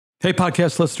Hey,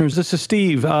 podcast listeners, this is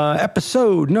Steve.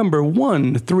 Episode number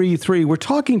 133. We're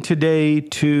talking today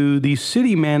to the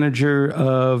city manager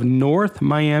of North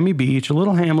Miami Beach, a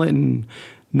little hamlet in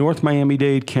North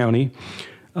Miami-Dade County.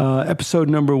 Episode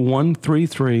number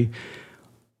 133.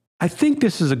 I think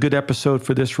this is a good episode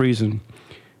for this reason.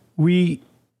 We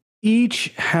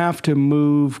each have to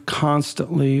move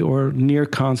constantly or near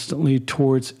constantly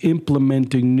towards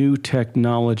implementing new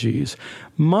technologies.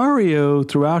 Mario,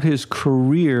 throughout his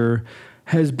career,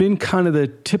 has been kind of the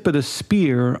tip of the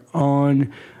spear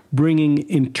on bringing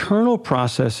internal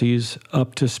processes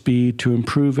up to speed to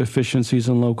improve efficiencies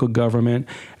in local government,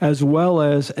 as well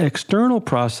as external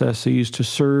processes to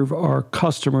serve our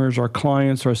customers, our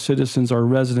clients, our citizens, our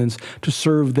residents, to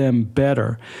serve them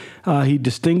better. He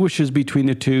distinguishes between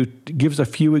the two, gives a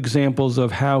few examples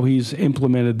of how he's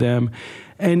implemented them.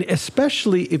 And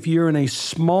especially if you're in a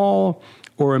small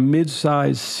or a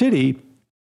mid-sized city,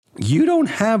 you don't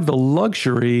have the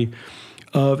luxury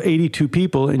of 82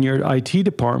 people in your IT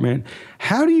department.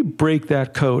 How do you break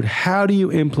that code? How do you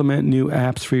implement new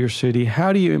apps for your city?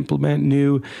 How do you implement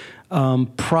new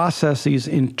processes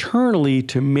internally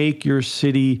to make your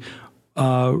city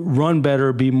run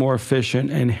better, be more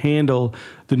efficient, and handle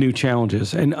the new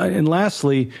challenges? And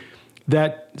lastly,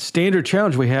 that standard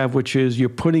challenge we have, which is you're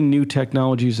putting new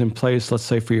technologies in place, let's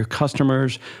say for your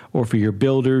customers or for your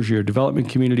builders, your development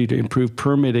community to improve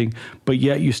permitting, but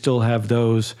yet you still have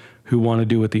those who want to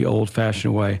do it the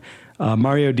old-fashioned way.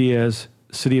 Mario Diaz,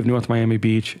 City of North Miami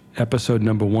Beach, episode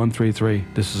number 133.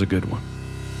 This is a good one.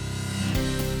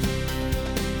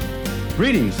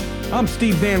 Greetings, I'm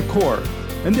Steve Van Core,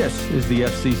 and this is the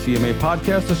FCCMA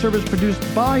podcast, a service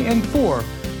produced by and for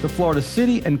the Florida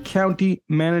City and County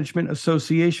Management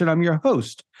Association. I'm your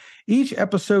host. Each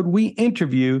episode, we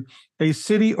interview a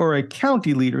city or a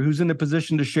county leader who's in a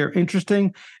position to share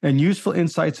interesting and useful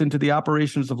insights into the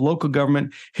operations of local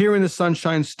government here in the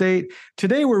Sunshine State.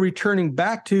 Today, we're returning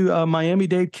back to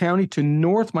Miami-Dade County to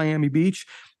North Miami Beach.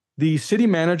 The city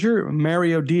manager,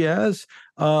 Mario Diaz,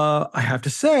 I have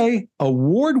to say,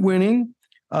 award-winning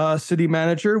city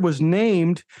manager, was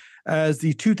named as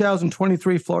the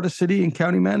 2023 Florida City and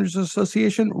County Managers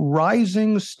Association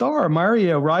Rising Star.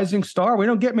 Mario, Rising Star. We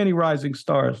don't get many Rising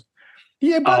Stars.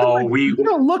 Yeah, by the way, you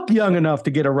don't look young enough to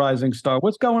get a Rising Star.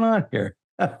 What's going on here?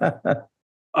 It's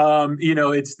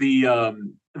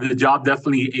the job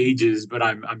definitely ages, but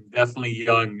I'm definitely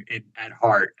young at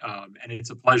heart. And it's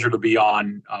a pleasure to be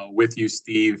on with you,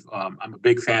 Steve. I'm a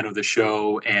big fan of the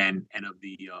show and of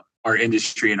the our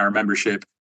industry and our membership.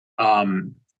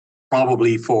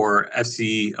 Probably for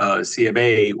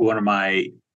FCCMA,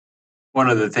 one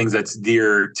of the things that's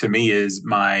dear to me is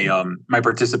my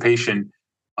participation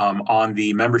on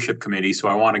the membership committee. So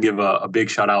I want to give a big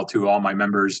shout out to all my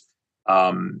members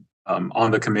on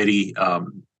the committee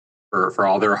for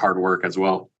all their hard work as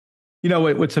well. You know,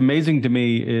 what's amazing to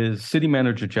me is city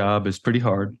manager job is pretty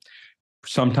hard.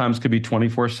 Sometimes could be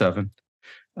 24/7.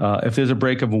 If there's a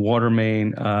break of a water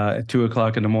main at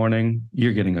 2:00 in the morning,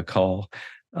 you're getting a call.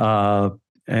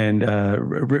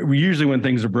 Usually when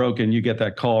things are broken, you get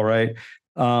that call, right?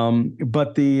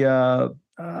 But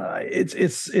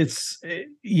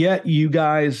yet you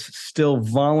guys still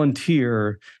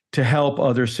volunteer to help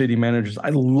other city managers.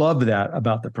 I love that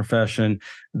about the profession,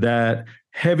 that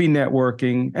heavy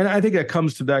networking. And I think that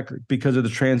comes to that because of the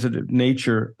transitive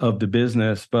nature of the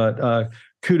business. But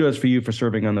kudos for you for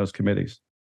serving on those committees.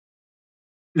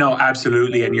 No,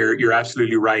 absolutely. And you're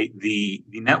absolutely right. The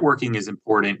networking is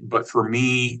important, but for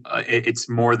me, it's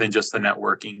more than just the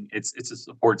networking. It's a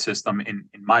support system in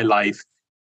my life.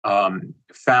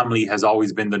 Family has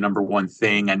always been the number one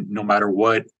thing. And no matter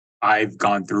what I've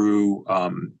gone through,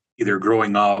 either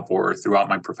growing up or throughout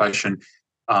my profession,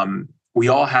 we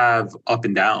all have up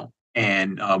and down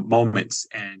and moments,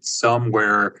 and some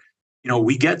where,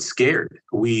 we get scared.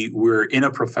 We're in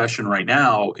a profession right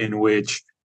now in which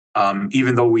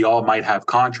even though we all might have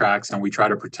contracts and we try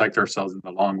to protect ourselves in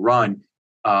the long run,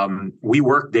 we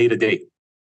work day to day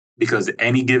because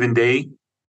any given day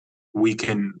we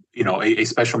can, a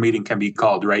special meeting can be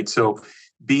called, right? So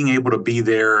being able to be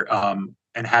there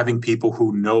and having people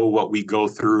who know what we go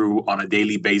through on a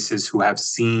daily basis, who have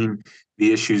seen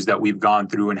the issues that we've gone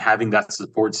through, and having that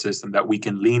support system that we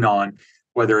can lean on,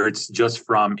 whether it's just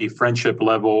from a friendship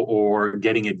level or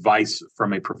getting advice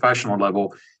from a professional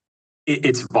level,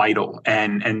 it's vital.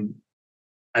 And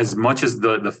as much as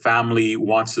the family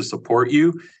wants to support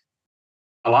you,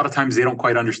 a lot of times they don't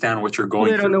quite understand what you're going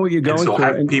through. They don't know what you're going through. So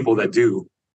have people that do.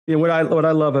 Yeah, what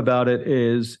I love about it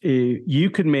is you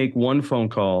could make one phone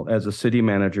call as a city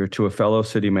manager to a fellow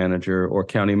city manager or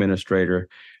county administrator,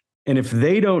 and if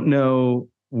they don't know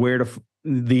where to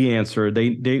the answer.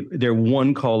 They're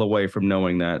one call away from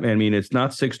knowing that. I mean, it's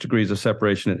not 6 degrees of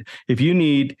separation. If you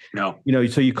need, No.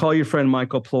 so you call your friend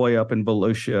Michael Ploy up in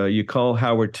Volusia, you call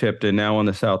Howard Tipton now on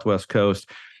the Southwest Coast,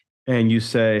 and you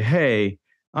say, "Hey,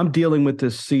 I'm dealing with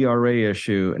this CRA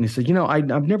issue," and he said,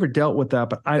 I've never dealt with that,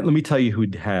 but let me tell you who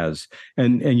has,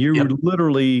 and you Yep.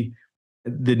 literally.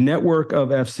 The network of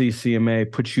FCCMA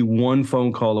puts you one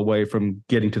phone call away from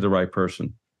getting to the right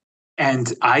person.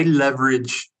 And I don't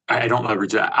leverage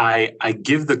that. I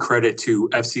give the credit to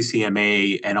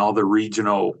FCCMA and all the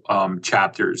regional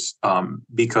chapters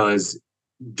because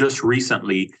just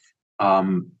recently,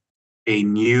 a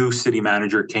new city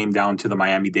manager came down to the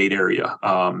Miami-Dade area.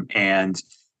 And,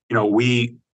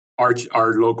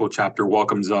 our local chapter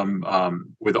welcomes them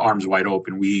with arms wide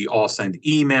open. We all send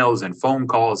emails and phone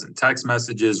calls and text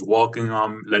messages, welcoming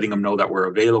them, letting them know that we're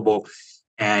available.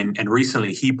 And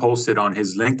recently he posted on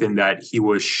his LinkedIn that he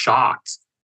was shocked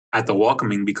at the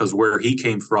welcoming because where he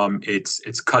came from, it's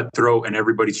cutthroat and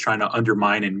everybody's trying to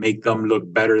undermine and make them look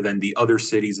better than the other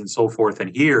cities and so forth.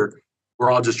 And here we're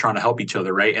all just trying to help each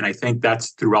other, right? And I think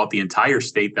that's throughout the entire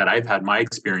state that I've had my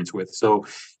experience with. So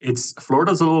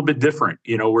Florida's a little bit different.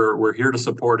 We're here to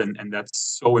support, and that's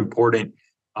so important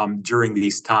during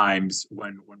these times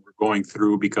when we're going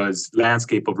through, because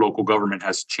landscape of local government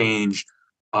has changed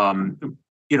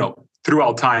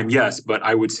throughout time, yes, but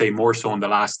I would say more so in the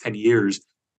last 10 years,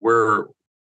 where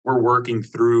we're working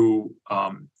through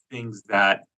things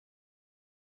that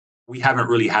we haven't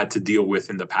really had to deal with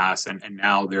in the past, and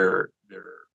now they're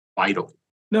vital.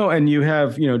 No, and you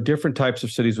have, different types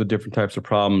of cities with different types of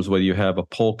problems, whether you have a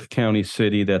Polk County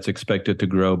city that's expected to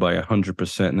grow by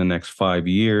 100% in the next 5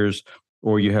 years,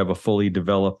 or you have a fully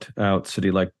developed out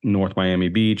city like North Miami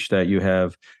Beach that you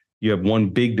have one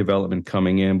big development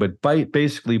coming in, but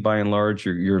basically by and large,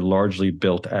 you're largely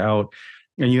built out.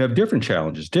 And you have different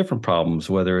challenges, different problems,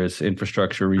 whether it's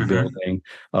infrastructure rebuilding.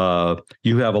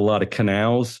 You have a lot of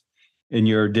canals in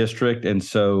your district, and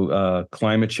so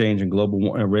climate change and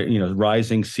global,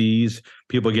 rising seas,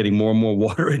 people are getting more and more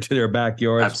water into their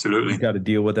backyards. Absolutely, you've got to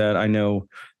deal with that. I know.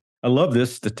 I love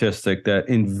this statistic that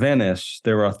in Venice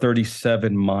there are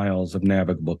 37 miles of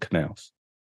navigable canals.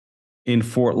 In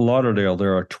Fort Lauderdale,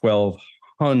 there are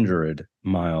 1,200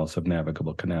 miles of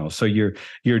navigable canals. So you're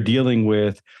dealing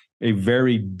with a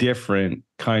very different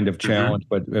kind of challenge,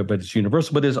 but it's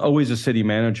universal. But there's always a city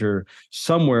manager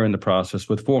somewhere in the process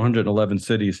with 411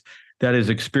 cities that has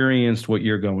experienced what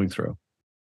you're going through.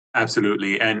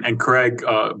 Absolutely. And Craig,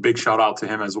 big shout out to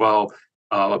him as well.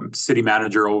 City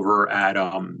manager over at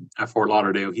Fort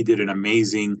Lauderdale. He did an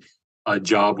amazing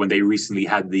job when they recently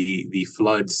had the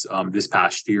floods this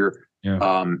past year.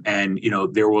 Yeah. And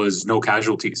there was no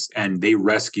casualties, and they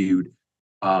rescued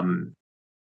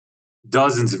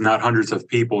dozens, if not hundreds, of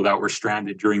people that were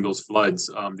stranded during those floods.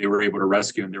 They were able to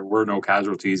rescue, and there were no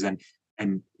casualties. And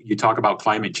you talk about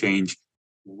climate change,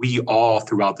 we all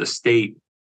throughout the state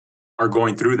are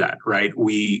going through that, right?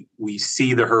 We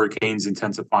see the hurricanes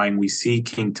intensifying, we see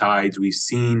king tides, we've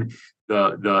seen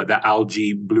the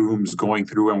algae blooms going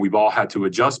through, and we've all had to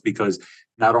adjust, because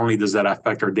not only does that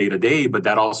affect our day-to-day, but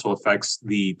that also affects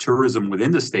the tourism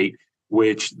within the state,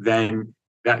 which then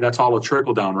that's all a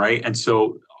trickle down, right? And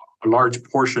so a large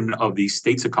portion of the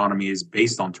state's economy is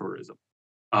based on tourism.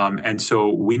 And so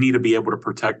we need to be able to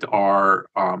protect our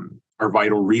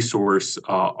vital resource,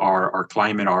 our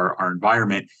climate, our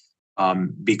environment,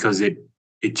 because it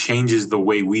changes the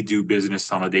way we do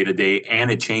business on a day-to-day,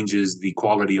 and it changes the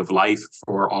quality of life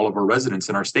for all of our residents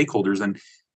and our stakeholders. And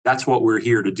that's what we're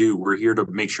here to do. We're here to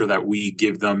make sure that we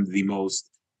give them the most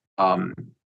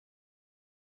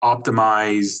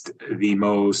optimized, the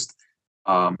most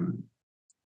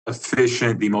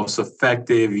efficient, the most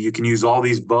effective. You can use all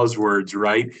these buzzwords,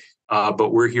 right?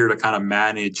 But we're here to kind of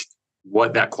manage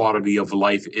what that quality of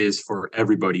life is for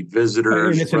everybody,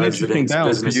 visitors, and it's an interesting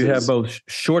balance, because you have both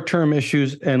short-term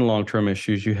issues and long-term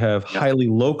issues. You have highly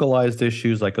localized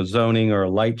issues like a zoning or a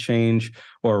light change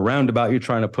or a roundabout you're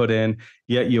trying to put in,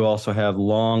 yet you also have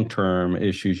long-term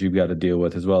issues you've got to deal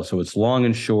with as well. So it's long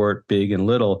and short, big and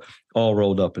little, all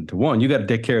rolled up into one. You got to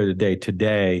take care of the day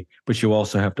today, but you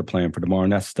also have to plan for tomorrow,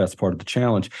 and that's part of the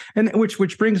challenge. And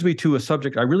which brings me to a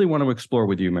subject I really want to explore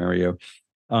with you, Mario.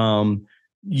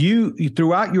 You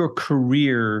throughout your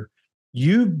career,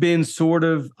 you've been sort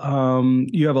of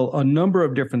you have a number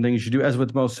of different things you do, as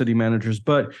with most city managers,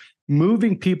 but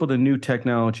moving people to new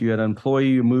technology. You had an employee,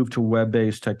 you moved to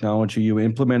web-based technology, you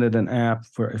implemented an app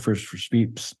for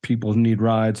people who need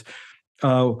rides.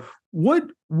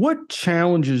 What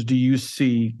challenges do you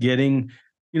see getting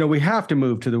We have to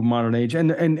move to the modern age,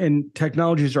 and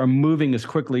technologies are moving as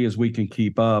quickly as we can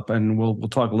keep up. And we'll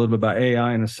talk a little bit about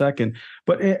AI in a second.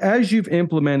 But as you've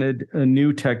implemented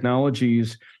new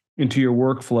technologies into your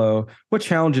workflow, what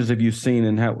challenges have you seen,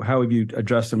 and how have you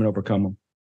addressed them and overcome them?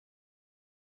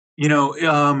 You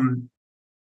know,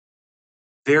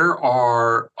 there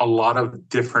are a lot of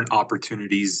different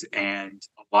opportunities and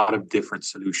a lot of different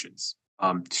solutions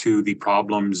to the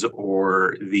problems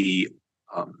or the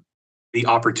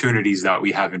opportunities that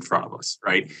we have in front of us,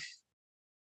 right?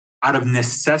 Out of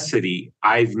necessity,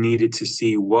 I've needed to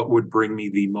see what would bring me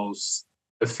the most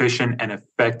efficient and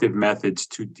effective methods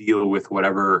to deal with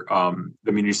whatever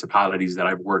the municipalities that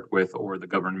I've worked with or the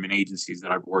government agencies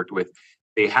that I've worked with,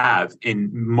 they have. In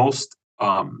most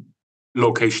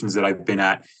locations that I've been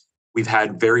at, we've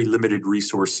had very limited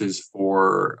resources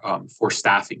for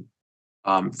staffing.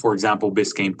 For example,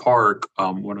 Biscayne Park,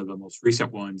 one of the most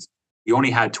recent ones, we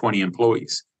only had 20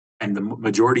 employees. And the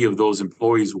majority of those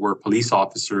employees were police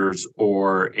officers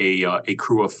or a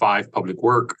crew of 5 public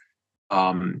work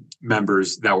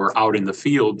members that were out in the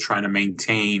field trying to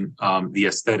maintain the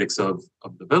aesthetics of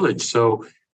the village. So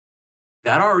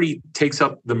that already takes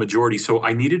up the majority. So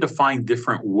I needed to find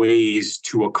different ways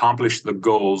to accomplish the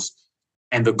goals.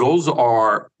 And the goals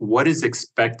are what is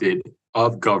expected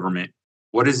of government,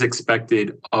 what is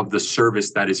expected of the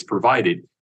service that is provided.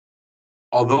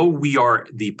 Although we are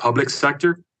the public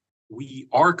sector, we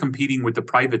are competing with the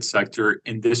private sector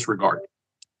in this regard.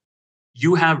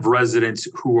 You have residents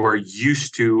who are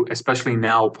used to, especially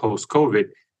now post-COVID,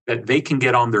 that they can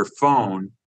get on their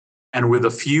phone and with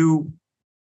a few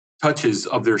touches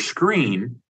of their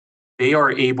screen, they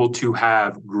are able to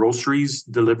have groceries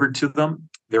delivered to them.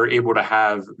 They're able to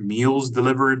have meals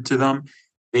delivered to them.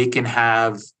 They can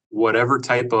have whatever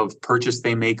type of purchase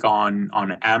they make on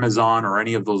Amazon or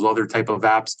any of those other type of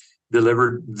apps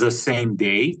delivered the same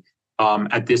day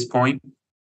at this point.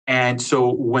 And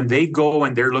so when they go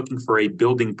and they're looking for a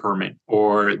building permit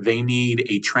or they need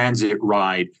a transit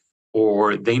ride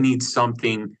or they need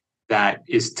something that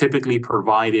is typically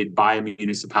provided by a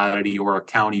municipality or a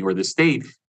county or the state,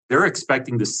 they're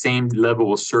expecting the same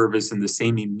level of service and the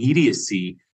same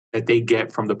immediacy that they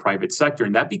get from the private sector.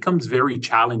 And that becomes very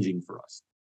challenging for us.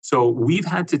 So we've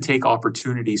had to take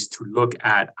opportunities to look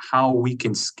at how we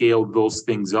can scale those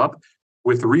things up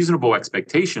with reasonable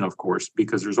expectation, of course,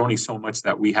 because there's only so much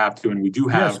that we have to, and we do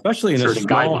have especially in a certain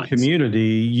small guidelines.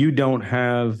 community, you don't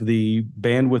have the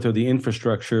bandwidth or the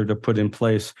infrastructure to put in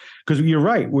place. Because you're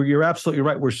right, you're absolutely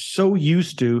right. We're so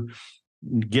used to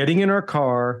getting in our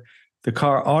car, the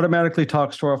car automatically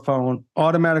talks to our phone,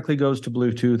 automatically goes to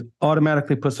Bluetooth,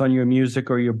 automatically puts on your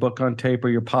music or your book on tape or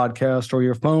your podcast or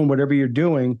your phone, whatever you're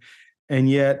doing. And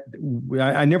yet,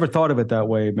 I never thought of it that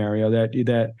way, Mario,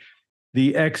 that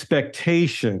the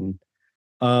expectation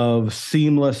of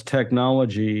seamless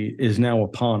technology is now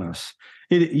upon us.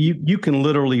 You can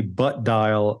literally butt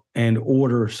dial and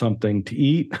order something to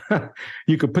eat.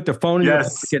 You could put the phone in your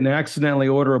pocket and accidentally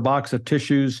order a box of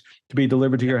tissues to be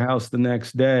delivered to your house the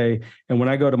next day. And when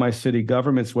I go to my city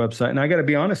government's website, and I got to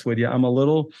be honest with you,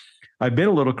 I've been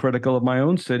a little critical of my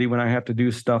own city when I have to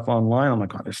do stuff online. I'm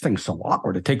like, oh, this thing's so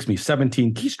awkward. It takes me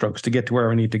 17 keystrokes to get to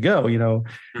where I need to go,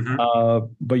 Mm-hmm.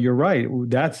 But you're right.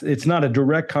 It's not a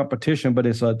direct competition, but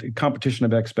it's a competition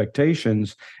of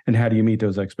expectations. And how do you meet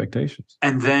those expectations?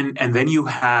 And then you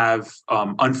have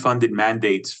unfunded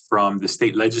mandates from the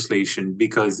state legislation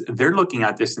because they're looking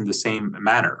at this in the same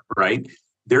manner, right?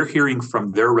 They're hearing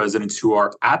from their residents who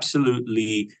are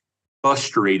absolutely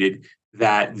frustrated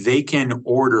that they can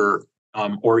order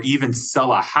or even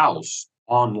sell a house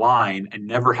online and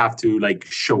never have to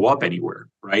show up anywhere,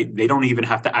 right? They don't even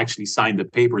have to actually sign the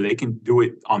paper. They can do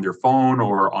it on their phone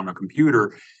or on a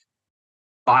computer,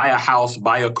 buy a house,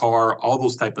 buy a car, all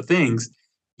those type of things.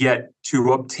 Yet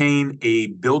to obtain a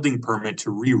building permit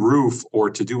to re-roof or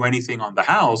to do anything on the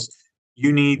house,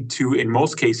 you need to, in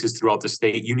most cases throughout the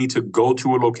state, you need to go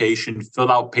to a location, fill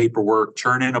out paperwork,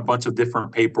 turn in a bunch of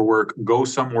different paperwork, go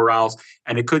somewhere else.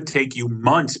 And it could take you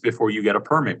months before you get a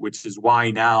permit, which is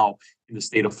why now in the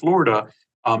state of Florida,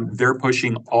 they're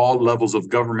pushing all levels of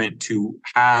government to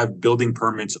have building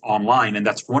permits online. And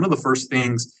that's one of the first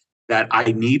things that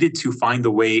I needed to find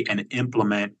a way and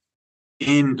implement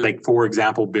in, for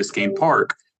example, Biscayne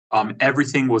Park.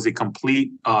 Everything was a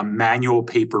complete manual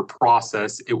paper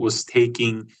process. It was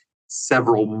taking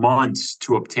several months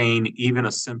to obtain even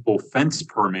a simple fence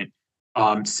permit,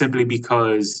 simply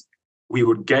because we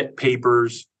would get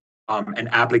papers and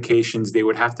applications. They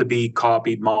would have to be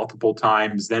copied multiple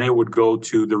times. Then it would go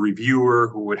to the reviewer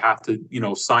who would have to,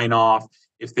 sign off.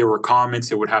 If there were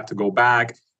comments, it would have to go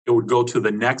back. it would go to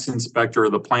the next inspector or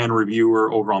the plan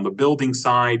reviewer over on the building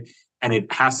side. And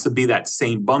it has to be that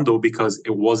same bundle because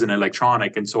it wasn't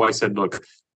electronic. And so I said, look,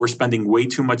 we're spending way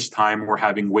too much time. We're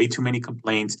having way too many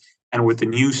complaints. And with the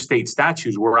new state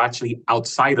statutes, we're actually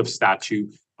outside of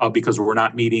statute because we're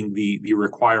not meeting the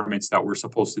requirements that we're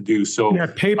supposed to do. So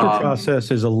that paper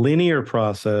process is a linear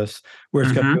process where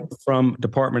it's going to go from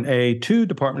Department A to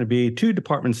Department B to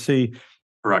Department C.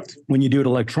 Correct. When you do it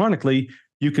electronically,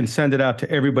 you can send it out to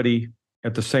everybody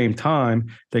at the same time.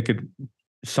 They could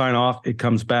sign off. It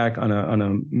comes back on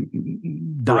a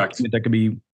document that can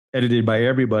be edited by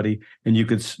everybody. And you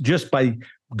could, just by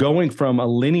going from a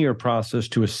linear process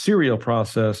to a serial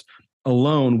process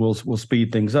alone, will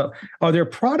speed things up. Are there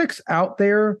products out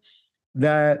there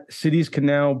that cities can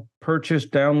now purchase,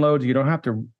 download? You don't have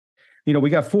to, we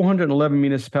got 411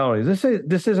 municipalities.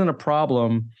 This isn't a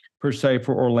problem per se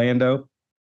for Orlando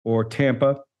or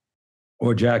Tampa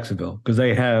or Jacksonville, because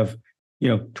they have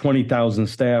 20,000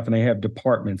 staff and they have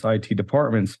departments, IT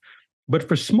departments. But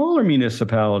for smaller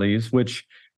municipalities, which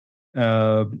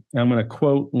I'm going to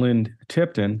quote Lynn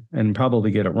Tipton and probably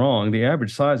get it wrong, the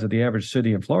average size of the average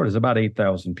city in Florida is about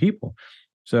 8,000 people.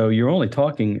 So you're only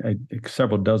talking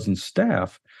several dozen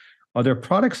staff. Are there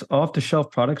products,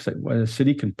 off-the-shelf products that a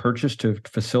city can purchase to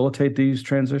facilitate these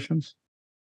transitions?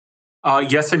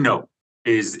 Yes and no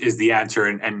is the answer.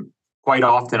 And quite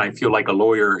often I feel like a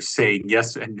lawyer saying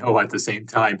yes and no at the same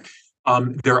time.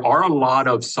 There are a lot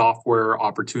of software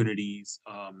opportunities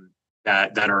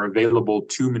that are available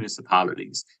to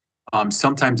municipalities.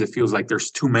 Sometimes it feels like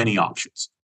there's too many options.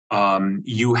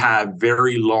 You have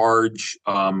very large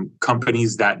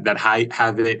companies that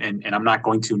have it, and I'm not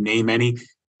going to name any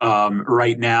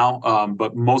right now,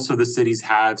 but most of the cities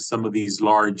have some of these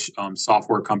large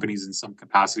software companies in some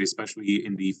capacity, especially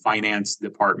in the finance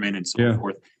department and so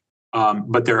forth.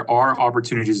 But there are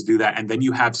opportunities to do that. And then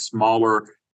you have smaller,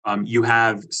 you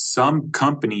have some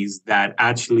companies that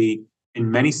actually, in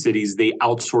many cities, they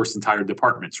outsource entire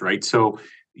departments, right? So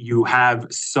you have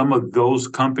some of those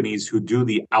companies who do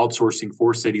the outsourcing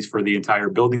for cities for the entire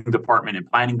building department and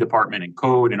planning department and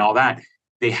code and all that.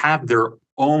 They have their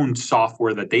own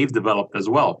software that they've developed as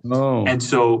well. Oh. And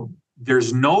so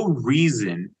there's no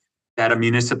reason that a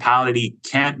municipality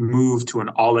can't move to an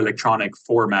all electronic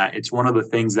format. It's one of the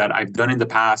things that I've done in the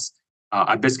past.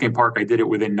 At Biscayne Park, I did it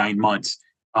within 9 months.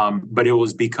 But it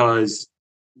was because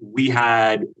we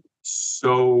had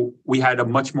a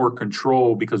much more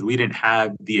control because we didn't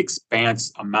have the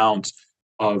expanse amount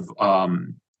of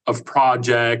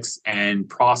projects and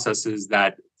processes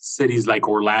that cities like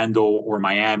Orlando or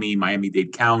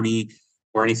Miami-Dade County,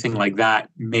 or anything like that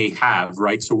may have,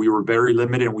 right? So we were very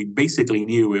limited, and we basically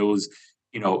knew it was,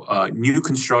 new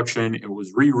construction, it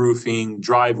was re-roofing,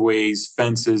 driveways,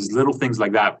 fences, little things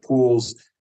like that, pools,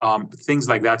 things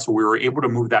like that. So we were able to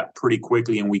move that pretty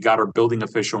quickly, and we got our building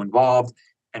official involved,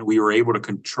 and we were able to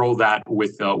control that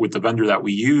with the vendor that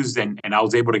we used, and I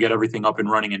was able to get everything up and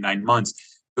running in 9 months.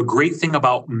 The great thing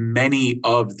about many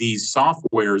of these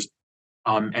softwares,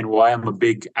 and why I'm a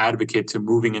big advocate to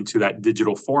moving into that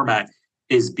digital format,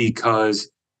 is because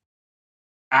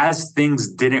as things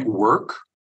didn't work,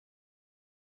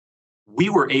 we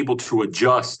were able to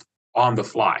adjust on the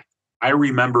fly. I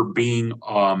remember being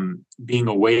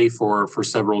away for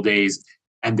several days,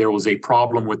 and there was a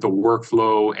problem with the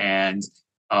workflow, and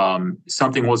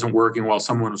something wasn't working while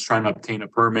someone was trying to obtain a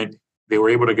permit. They were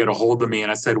able to get a hold of me,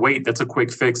 and I said, wait, that's a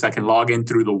quick fix. I can log in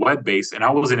through the web base. And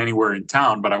I wasn't anywhere in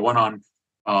town, but I went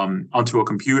onto a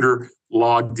computer,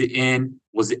 logged in,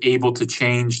 was able to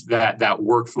change that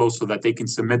workflow so that they can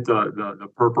submit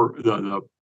the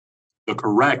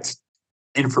correct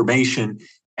information,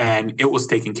 and it was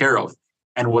taken care of.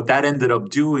 And what that ends up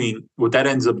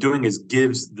doing is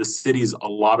gives the cities a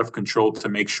lot of control to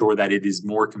make sure that it is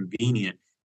more convenient.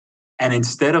 And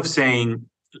instead of saying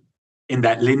in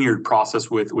that linear process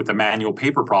with a manual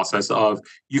paper process of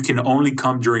you can only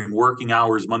come during working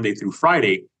hours Monday through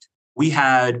Friday, we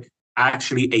had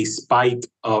actually a spike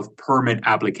of permit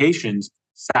applications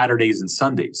Saturdays and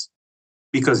Sundays,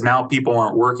 because now people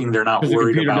aren't working. They're not worried about.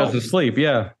 The computer doesn't sleep.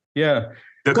 Yeah.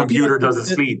 The computer doesn't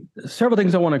sleep. Several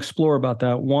things I want to explore about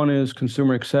that. One is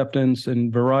consumer acceptance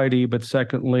and variety, but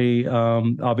secondly,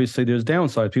 obviously there's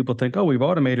downsides. People think, oh, we've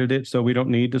automated it, so we don't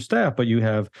need the staff. But you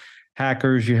have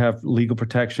hackers, you have legal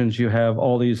protections, you have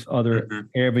all these other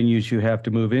avenues you have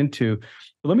to move into.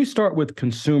 But let me start with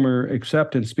consumer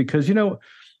acceptance, because you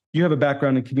have a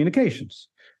background in communications.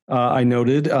 I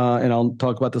noted, and I'll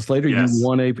talk about this later, yes. You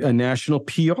won a national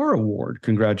PR award.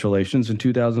 Congratulations, in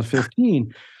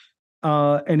 2015.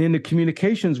 And in the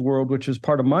communications world, which is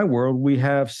part of my world, we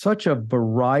have such a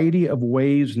variety of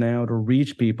ways now to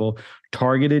reach people,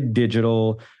 targeted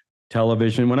digital,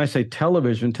 television. When I say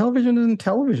television, television isn't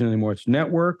television anymore. It's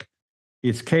network,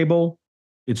 it's cable,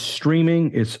 it's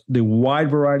streaming, it's the wide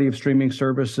variety of streaming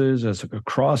services as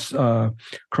cross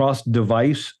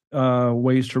device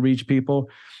ways to reach people.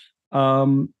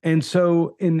 And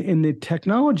so in the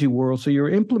technology world, so you're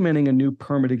implementing a new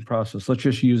permitting process. Let's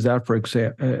just use that for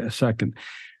a second.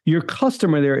 Your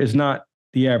customer there is not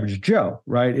the average Joe,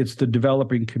 right? It's the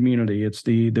developing community. It's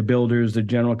the builders, the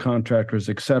general contractors,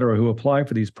 et cetera, who apply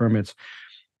for these permits.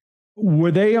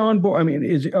 Were they on board? I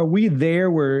mean, are we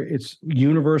there where it's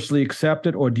universally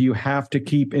accepted, or do you have to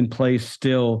keep in place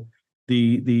still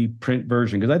the print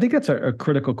version? Because I think that's a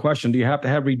critical question. Do you have to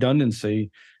have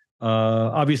redundancy?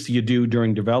 Obviously, you do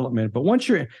during development, but once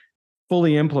you're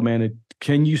fully implemented,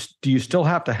 do you still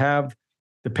have to have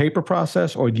the paper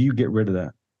process, or do you get rid of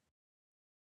that?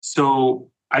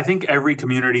 So I think every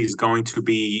community is going to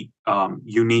be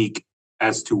unique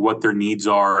as to what their needs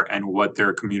are and what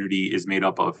their community is made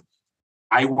up of.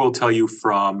 I will tell you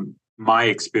from my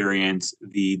experience,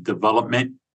 the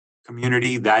development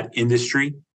community, that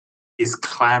industry, is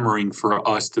clamoring for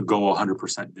us to go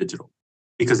 100% digital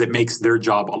because it makes their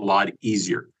job a lot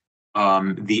easier.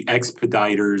 The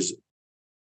expediters,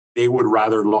 they would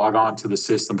rather log on to the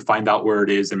system, find out where it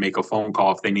is, and make a phone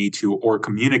call if they need to, or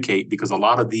communicate, because a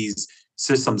lot of these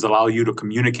systems allow you to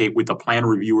communicate with the plan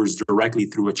reviewers directly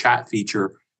through a chat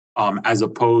feature, as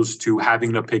opposed to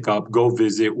having to pick up, go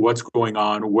visit, what's going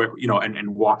on, where,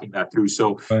 and walking that through.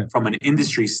 So Right. From an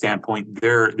industry standpoint,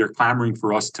 they're clamoring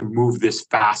for us to move this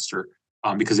faster,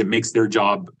 because it makes their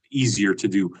job easier to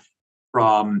do.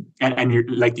 And you're,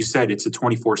 like you said, it's a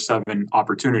 24/7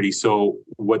 opportunity. So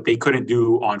what they couldn't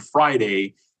do on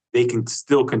Friday, they can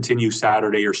still continue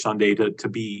Saturday or Sunday to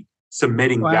be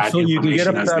submitting that Absolutely. You can get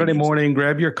information up as they Saturday need to. morning,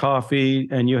 grab your coffee,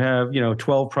 and you have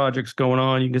 12 projects going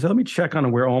on. You can say, let me check on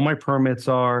where all my permits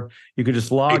are. You could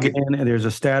just log in, and there's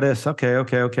a status. Okay.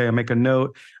 I make a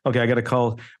note. Okay, I got to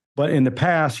call. But in the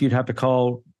past, you'd have to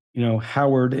call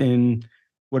Howard in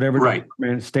whatever Right.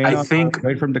 department, stand I on think hold,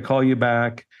 wait for him to call you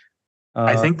back.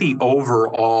 I think the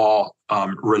overall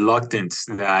reluctance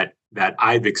that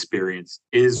I've experienced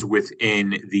is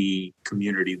within the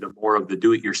community. The more of the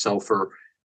do-it-yourselfer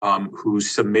who's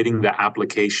submitting the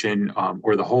application,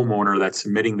 or the homeowner that's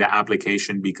submitting the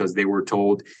application because they were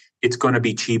told it's going to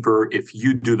be cheaper if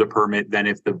you do the permit than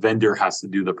if the vendor has to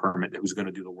do the permit, who's going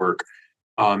to do the work.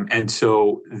 And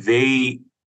so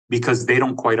because they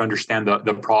don't quite understand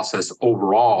the process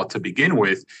overall to begin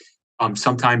with,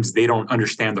 sometimes they don't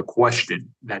understand the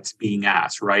question that's being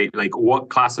asked, right? Like,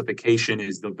 what classification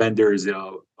is the vendor? Is it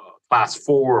a class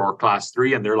 4 or class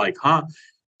 3? And they're like, huh?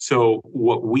 So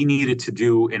what we needed to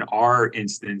do in our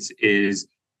instance is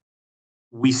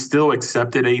we still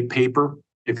accepted a paper.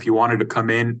 If you wanted to come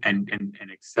in and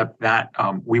accept that,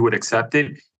 we would accept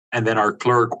it. And then our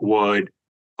clerk would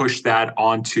push that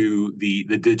onto the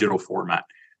digital format.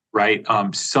 Right.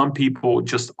 Some people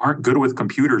just aren't good with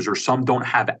computers, or some don't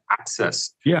have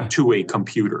access to a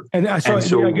computer. And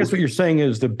so I guess what you're saying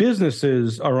is the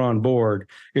businesses are on board.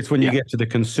 It's when you get to the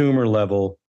consumer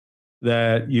level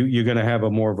that you're going to have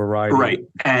a more variety. Right.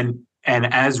 And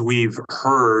as we've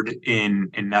heard in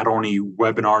not only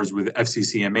webinars with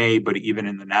FCCMA, but even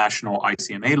in the national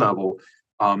ICMA level,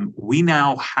 we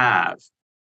now have,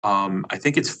 I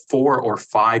think it's 4 or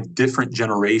 5 different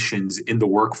generations in the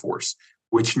workforce.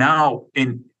 Which now,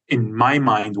 in my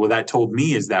mind, what that told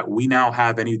me is that we now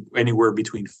have anywhere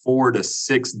between 4 to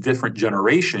 6 different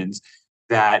generations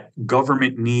that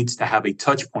government needs to have a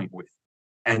touch point with.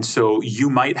 And so you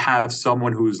might have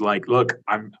someone who's like, look,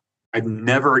 I've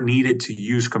never needed to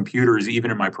use computers, even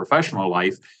in my professional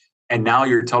life. And now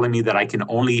you're telling me that I can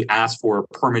only ask for a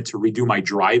permit to redo my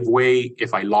driveway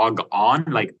if I log on.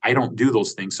 Like, I don't do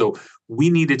those things. So we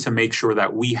needed to make sure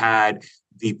that we had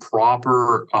the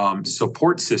proper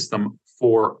support system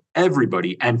for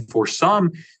everybody. And for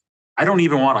some, I don't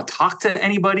even want to talk to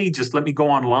anybody. Just let me go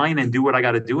online and do what I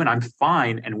got to do, and I'm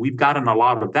fine. And we've gotten a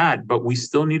lot of that, but we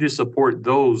still need to support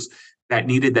those that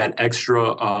needed that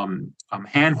extra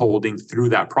hand-holding through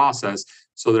that process,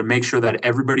 so to make sure that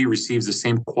everybody receives the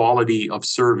same quality of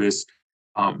service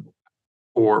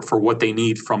for what they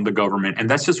need from the government. And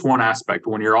that's just one aspect.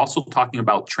 When you're also talking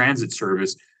about transit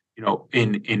service,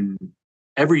 in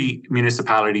every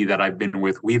municipality that I've been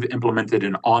with, we've implemented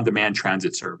an on-demand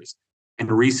transit service. And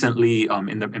recently,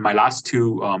 in my last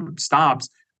 2 stops,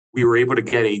 we were able to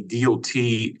get a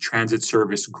DOT transit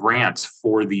service grants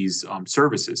for these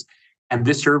services. And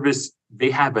this service, they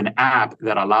have an app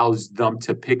that allows them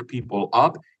to pick people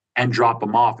up and drop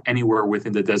them off anywhere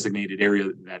within the designated area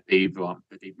that they've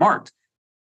marked.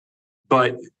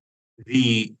 But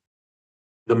the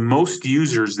most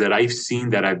users that I've seen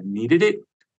that have needed it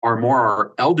are more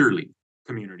our elderly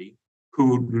community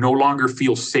who no longer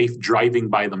feel safe driving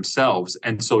by themselves.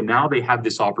 And so now they have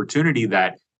this opportunity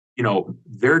that,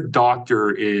 their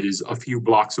doctor is a few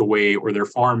blocks away or their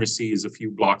pharmacy is a few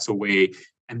blocks away,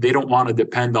 and they don't want to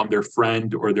depend on their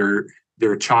friend or their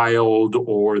child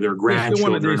or their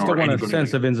grandchildren. They still want a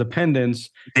sense of independence.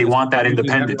 They want that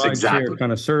independence, that exactly.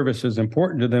 Kind of service is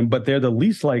important to them, but they're the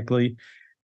least likely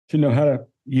to know how to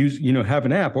use, have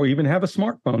an app or even have a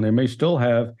smartphone. They may still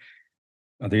have.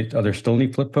 Are there still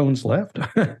any flip phones left?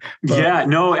 Yeah,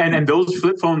 no, and those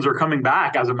flip phones are coming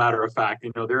back. As a matter of fact,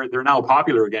 they're now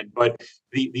popular again. But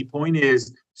the point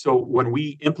is, so when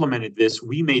we implemented this,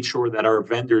 we made sure that our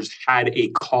vendors had a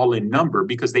call-in number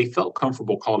because they felt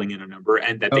comfortable calling in a number,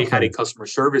 and that they had a customer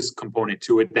service component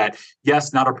to it. That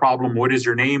yes, not a problem. What is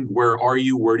your name? Where are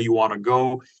you? Where do you want to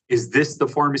go? Is this the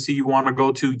pharmacy you want to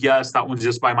go to? Yes, that one's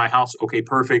just by my house. Okay,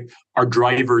 perfect. Our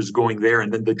driver's going there,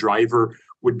 and then the driver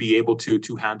would be able to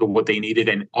handle what they needed.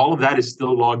 And all of that is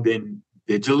still logged in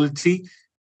digitally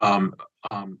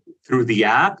through the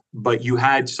app, but you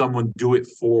had someone do it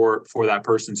for that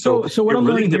person. So what I'm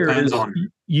really learning here is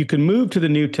on you can move to the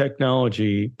new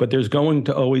technology, but there's going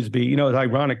to always be, it's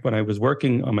ironic. When I was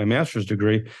working on my master's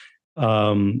degree,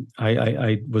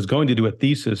 I was going to do a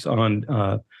thesis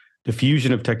on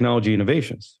diffusion of technology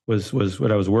innovations was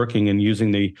what I was working and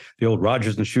using the old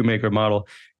Rogers and Shoemaker model.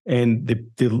 And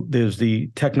there's the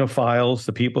technophiles,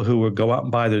 the people who would go out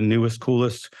and buy the newest,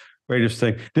 coolest, greatest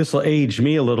thing. This will age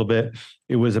me a little bit.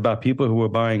 It was about people who were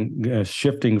buying,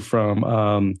 shifting from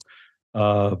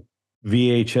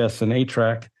VHS and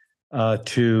 8-track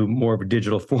to more of a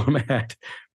digital format.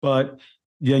 But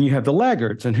then you have the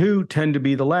laggards. And who tend to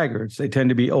be the laggards? They tend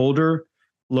to be older,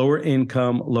 lower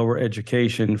income, lower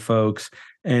education folks.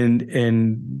 And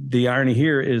the irony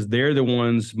here is they're the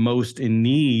ones most in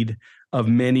need of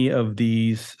many of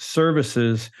these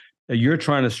services that you're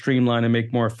trying to streamline and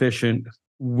make more efficient.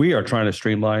 We are trying to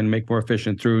streamline and make more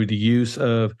efficient through the use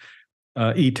of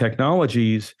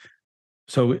e-technologies.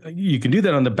 So you can do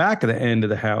that on the back of the end of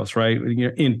the house, right?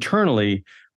 Internally,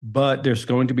 but there's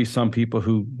going to be some people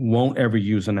who won't ever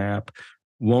use an app,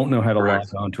 won't know how to log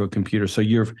onto a computer. So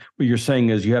what you're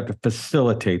saying is you have to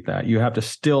facilitate that. You have to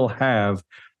still have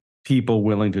people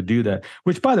willing to do that,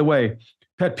 which, by the way,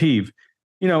 pet peeve,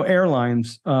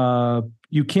 airlines,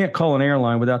 you can't call an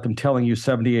airline without them telling you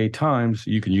 78 times,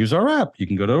 you can use our app, you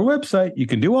can go to our website, you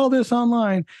can do all this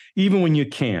online, even when you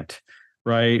can't,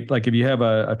 right? Like if you have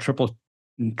a triple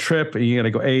trip and you got to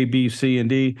go A, B, C, and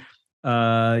D,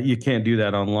 you can't do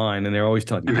that online. And they're always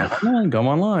telling you, go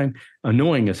online,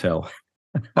 annoying as hell.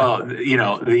 Well,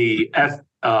 the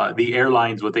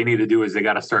airlines, what they need to do is they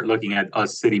got to start looking at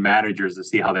us city managers to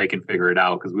see how they can figure it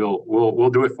out, because we'll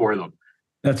do it for them.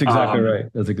 That's exactly right.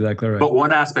 That's exactly right. But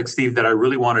one aspect, Steve, that I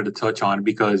really wanted to touch on,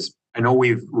 because I know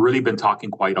we've really been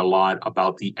talking quite a lot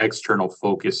about the external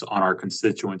focus on our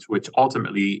constituents, which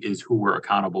ultimately is who we're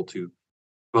accountable to.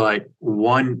 But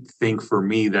one thing for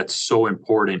me that's so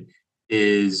important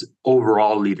is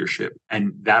overall leadership.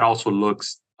 And that also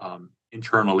looks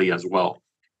internally as well.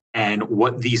 And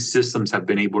what these systems have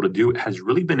been able to do has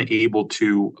really been able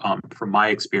to, from my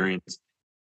experience,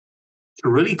 to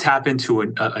really tap into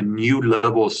a new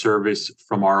level of service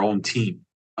from our own team.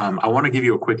 I want to give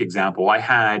you a quick example. I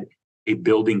had a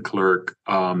building clerk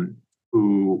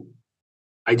who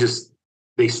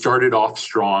they started off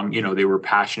strong. They were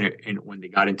passionate when they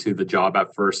got into the job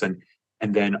at first. And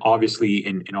then obviously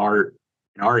in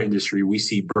our industry, we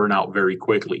see burnout very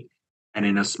quickly. And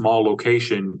in a small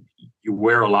location, you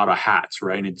wear a lot of hats,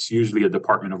 right? And it's usually a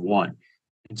department of one.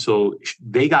 And so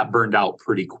they got burned out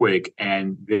pretty quick,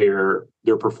 and their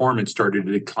performance started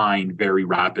to decline very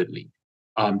rapidly,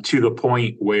 to the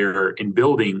point where in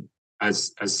building,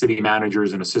 as city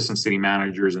managers and assistant city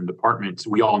managers and departments,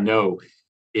 we all know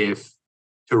if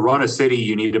to run a city,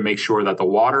 you need to make sure that the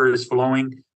water is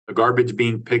flowing, the garbage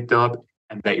being picked up,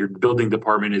 and that your building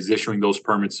department is issuing those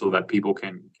permits so that people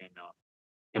can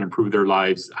improve their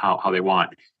lives how they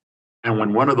want. And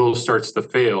when one of those starts to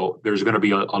fail, there's going to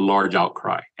be a large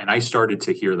outcry. And I started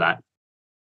to hear that.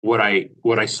 What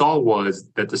I saw was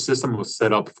that the system was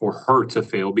set up for her to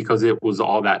fail because it was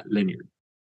all that linear.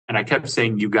 And I kept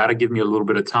saying, you got to give me a little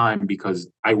bit of time, because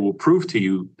I will prove to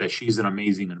you that she's an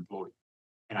amazing employee.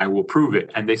 And I will prove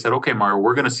it. And they said, okay, Mario,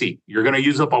 we're going to see. You're going to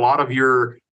use up a lot of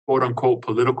your quote unquote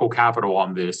political capital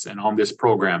on this and on this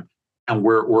program. And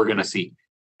we're going to see.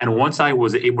 And once I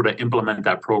was able to implement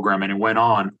that program and it went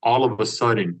on, all of a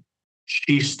sudden,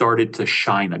 she started to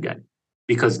shine again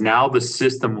because now the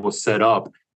system was set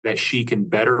up that she can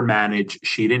better manage.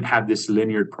 She didn't have this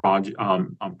linear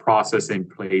process in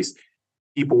place.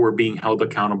 People were being held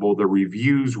accountable. The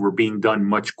reviews were being done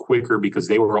much quicker because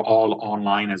they were all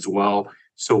online as well.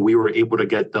 So we were able to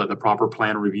get the proper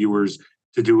plan reviewers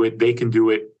to do it. They can do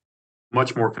it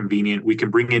much more convenient. We can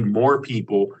bring in more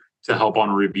people to help on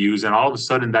reviews. And all of a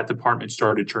sudden that department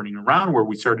started turning around where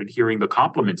we started hearing the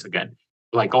compliments again.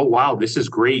 Like, oh, wow, this is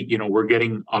great. We're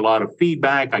getting a lot of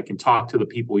feedback. I can talk to the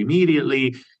people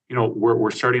immediately.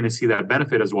 We're starting to see that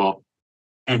benefit as well.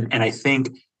 And I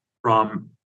think from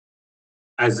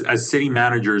as city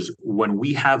managers, when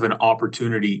we have an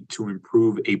opportunity to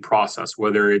improve a process,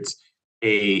 whether it's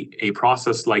a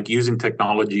process like using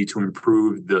technology to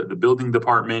improve the building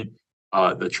department,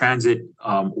 the transit,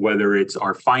 whether it's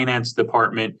our finance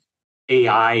department,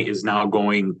 AI is now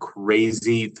going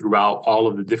crazy throughout all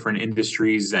of the different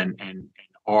industries, and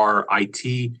our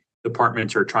IT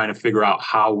departments are trying to figure out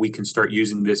how we can start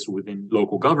using this within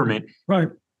local government. Right.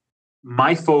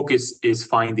 My focus is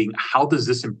finding how does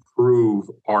this improve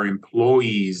our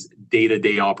employees'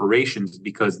 day-to-day operations,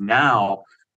 because now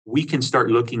we can start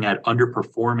looking at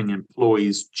underperforming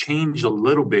employees change a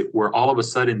little bit where all of a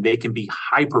sudden they can be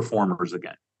high performers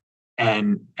again.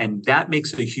 And that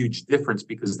makes a huge difference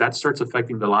because that starts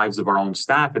affecting the lives of our own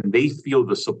staff, and they feel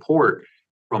the support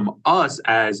from us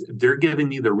as they're giving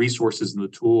me the resources and the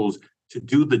tools to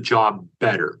do the job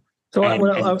better. So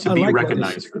and to be like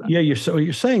recognized for that. Yeah, so what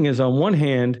you're saying is, on one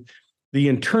hand, the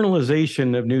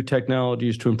internalization of new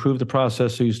technologies to improve the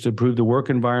processes, to improve the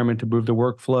work environment, to improve the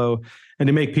workflow, and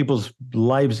to make people's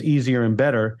lives easier and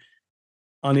better.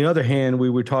 On the other hand, we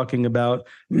were talking about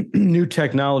new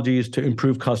technologies to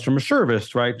improve customer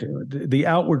service, right? The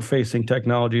outward-facing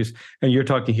technologies, and you're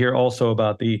talking here also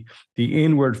about the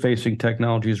inward-facing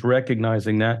technologies,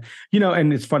 recognizing that,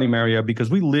 and it's funny, Mario,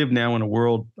 because we live now in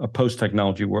a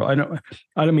post-technology world.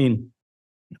 I don't mean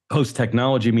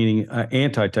post-technology meaning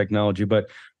anti-technology, but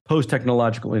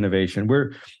post-technological innovation.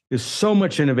 There's so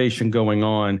much innovation going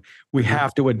on. We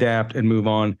have to adapt and move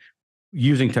on.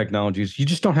 Using technologies, you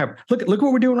just don't have. Look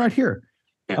what we're doing right here.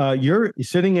 Yeah. You're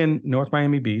sitting in North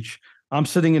Miami Beach. I'm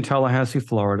sitting in Tallahassee,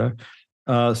 Florida.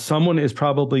 Someone is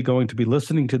probably going to be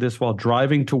listening to this while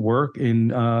driving to work in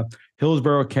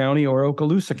Hillsborough County or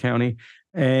Okaloosa County,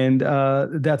 and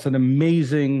that's an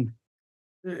amazing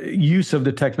use of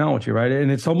the technology, right? And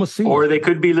it's almost seamless. Or they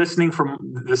could be listening from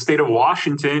the state of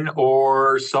Washington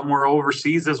or somewhere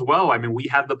overseas as well. I mean, we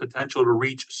have the potential to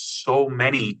reach so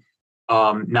many.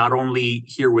 Not only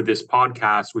here with this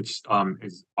podcast, which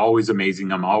is always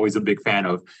amazing, I'm always a big fan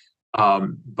of,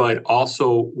 but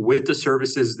also with the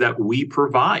services that we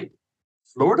provide.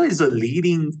 Florida is a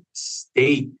leading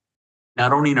state,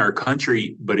 not only in our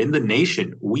country, but in the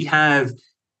nation. We have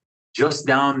just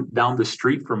down the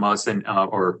street from us, and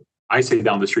or I say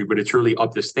down the street, but it's really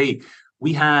up the state.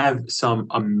 We have some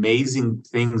amazing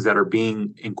things that are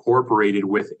being incorporated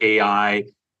with AI.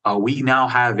 We now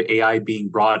have AI being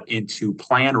brought into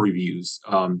plan reviews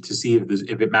to see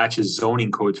if it matches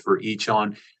zoning codes for each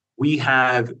on. We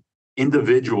have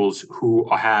individuals who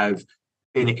have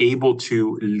been able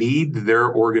to lead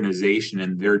their organization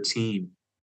and their team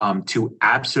to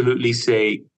absolutely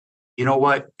say, you know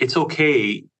what, it's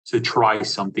okay to try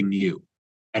something new.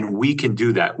 And we can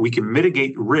do that. We can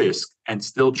mitigate risk and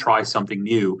still try something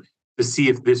new to see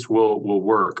if this will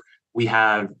work. We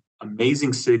have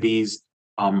amazing cities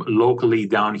locally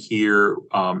down here,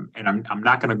 and I'm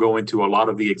not going to go into a lot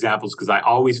of the examples because I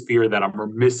always fear that I'm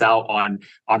going to miss out on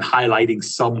highlighting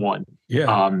someone.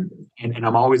 Yeah. And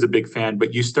I'm always a big fan,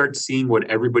 but you start seeing what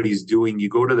everybody's doing. You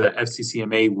go to the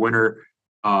FCCMA Winter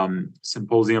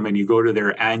Symposium and you go to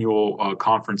their annual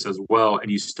conference as well, and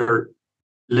you start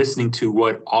listening to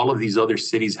what all of these other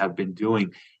cities have been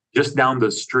doing. Just down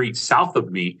the street south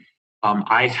of me,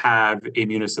 I have a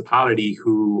municipality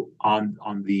who on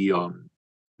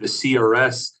the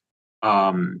CRS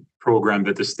program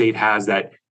that the state has,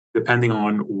 that depending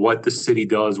on what the city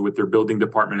does with their building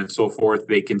department and so forth,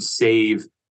 they can save,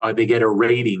 they get a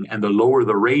rating, and the lower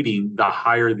the rating, the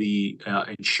higher the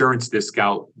insurance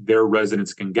discount their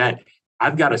residents can get.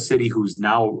 I've got a city who's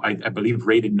now, I believe,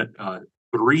 rated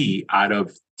 3 out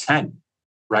of 10,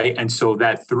 right? And so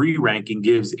that 3 ranking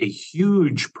gives a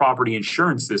huge property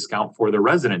insurance discount for the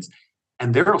residents.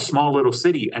 And they're a small little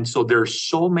city. And so there's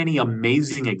so many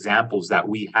amazing examples that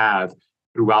we have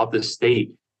throughout the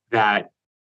state that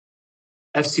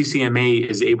FCCMA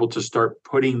is able to start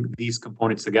putting these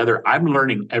components together. I'm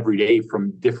learning every day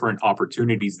from different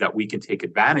opportunities that we can take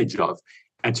advantage of,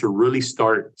 and to really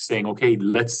start saying, okay,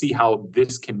 let's see how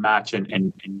this can match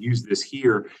and use this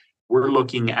here. we're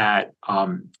looking at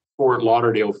Fort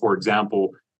Lauderdale, for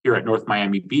example, here at North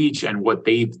Miami Beach, and what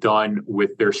they've done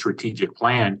with their strategic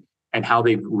plan and how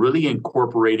they've really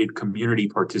incorporated community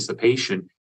participation.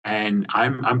 And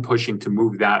I'm pushing to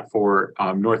move that for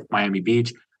North Miami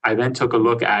Beach. I then took a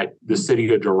look at the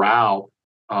city of Doral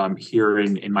here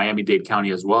in Miami-Dade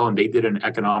County as well, and they did an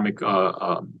economic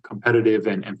competitive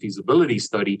and feasibility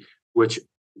study, which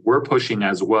we're pushing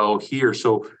as well here.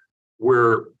 So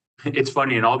it's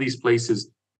funny, in all these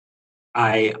places,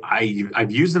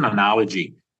 I've used an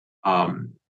analogy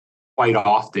quite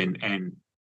often,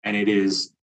 and it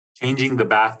is changing the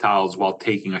bath towels while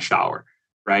taking a shower,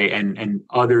 right? And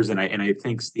others, and I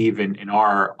think Steve in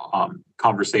our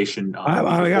conversation,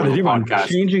 I got a different podcast,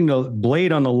 changing the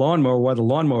blade on the lawnmower while the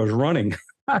lawnmower is running.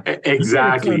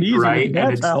 Exactly, right.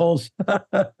 And towels.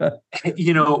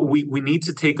 We need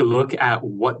to take a look at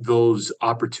what those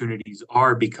opportunities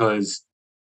are, because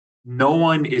no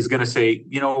one is going to say,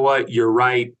 you know what, you're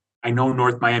right. I know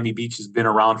North Miami Beach has been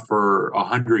around for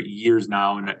 100 years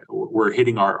now, and we're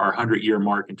hitting our 100-year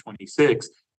mark in 26.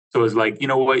 So it's like, you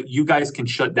know what, you guys can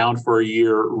shut down for a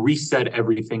year, reset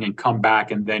everything, and come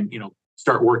back and then,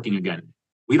 start working again.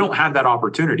 We don't have that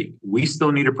opportunity. We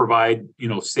still need to provide,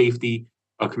 safety,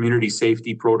 community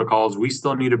safety protocols. We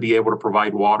still need to be able to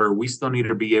provide water. We still need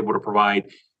to be able to provide.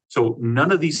 So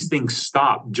none of these things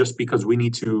stop just because we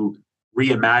need to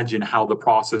reimagine how the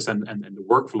process and the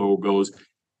workflow goes.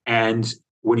 And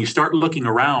when you start looking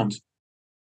around,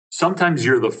 sometimes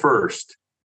you're the first,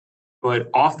 but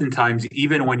oftentimes,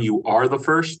 even when you are the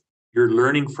first, you're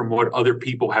learning from what other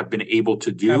people have been able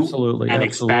to do. Absolutely.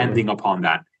 Expanding upon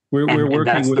that. And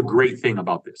that's the great thing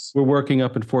about this. We're working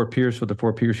up in Fort Pierce with the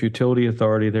Fort Pierce Utility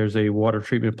Authority. There's a water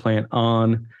treatment plant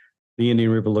on the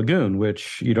Indian River Lagoon,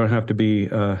 which you don't have to be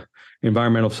an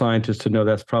environmental scientist to know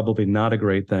that's probably not a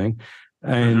great thing.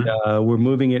 And we're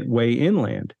moving it way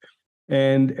inland.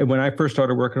 And when I first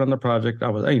started working on the project, I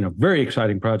was, very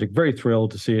exciting project, very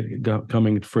thrilled to see it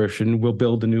coming to fruition. We'll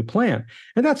build the new plant.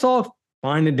 And that's all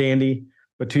fine and dandy.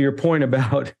 But to your point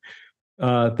about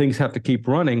things have to keep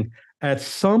running, at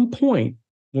some point,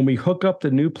 when we hook up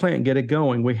the new plant and get it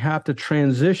going, we have to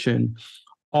transition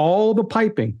all the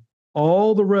piping,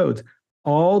 all the roads,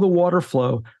 all the water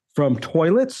flow from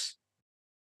toilets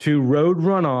to road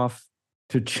runoff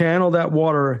to channel that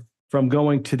water from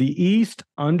going to the east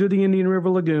under the Indian River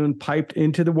Lagoon, piped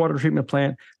into the water treatment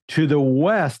plant, to the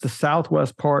west, the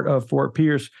southwest part of Fort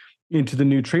Pierce, into the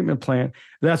new treatment plant.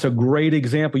 That's a great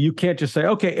example. You can't just say,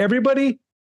 okay, everybody,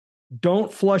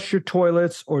 don't flush your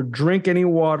toilets or drink any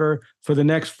water for the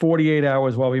next 48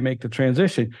 hours while we make the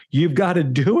transition. You've got to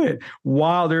do it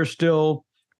while they're still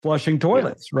flushing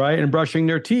toilets, right? And brushing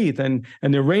their teeth, and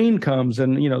the rain comes,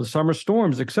 and the summer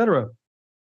storms, et cetera.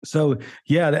 So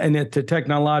and the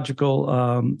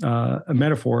technological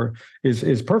metaphor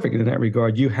is perfect in that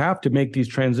regard. You have to make these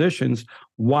transitions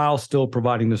while still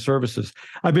providing the services.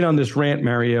 I've been on this rant,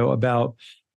 Mario, about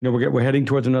we're heading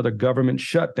towards another government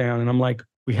shutdown, and I'm like,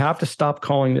 we have to stop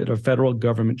calling it a federal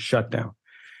government shutdown.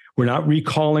 We're not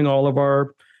recalling all of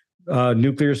our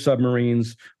nuclear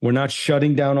submarines. We're not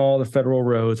shutting down all the federal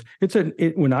roads.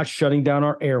 We're not shutting down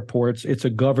our airports. It's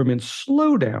a government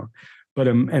slowdown. But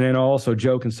and then also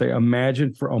joke and say,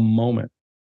 imagine for a moment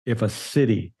if a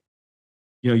city,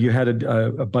 you had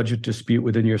a budget dispute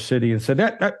within your city and said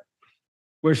that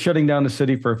we're shutting down the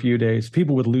city for a few days.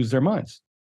 People would lose their minds,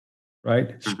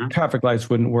 right? Traffic lights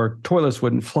wouldn't work, toilets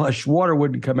wouldn't flush, water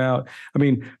wouldn't come out. I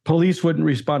mean, police wouldn't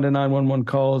respond to 911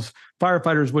 calls,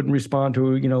 firefighters wouldn't respond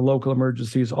to local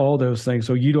emergencies, all those things.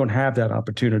 So you don't have that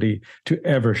opportunity to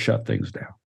ever shut things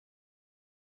down.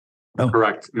 Oh.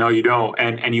 Correct. No, you don't.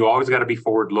 And you always got to be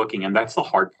forward looking. And that's the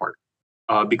hard part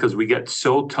because we get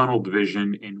so tunnel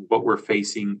vision in what we're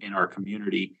facing in our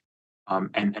community.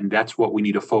 And that's what we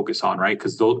need to focus on, right?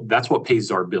 Because that's what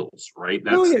pays our bills, right?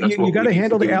 That's you got to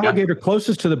handle the alligator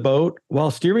closest to the boat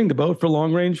while steering the boat for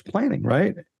long range planning,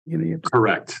 right?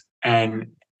 Correct. And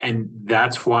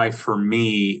that's why for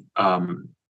me,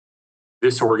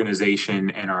 this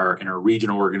organization and our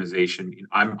regional organization,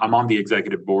 I'm on the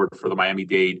executive board for the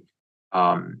Miami-Dade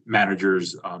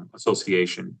Managers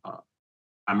Association.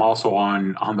 I'm also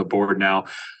on the board now.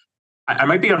 I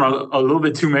might be on a little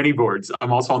bit too many boards.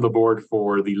 I'm also on the board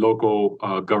for the local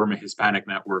government Hispanic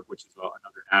network, which is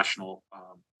another national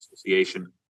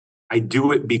association. I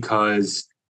do it because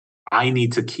I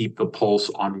need to keep the pulse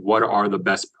on what are the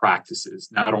best practices,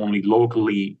 not only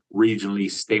locally, regionally,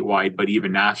 statewide, but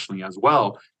even nationally as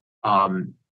well.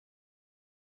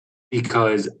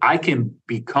 Because I can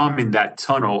become in that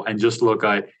tunnel and just look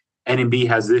at, NMB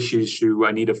has this issue.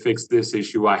 I need to fix this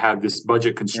issue. I have this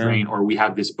budget constraint, or we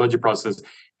have this budget process.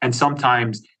 And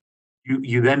sometimes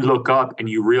you then look up and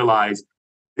you realize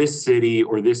this city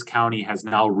or this county has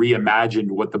now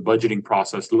reimagined what the budgeting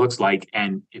process looks like.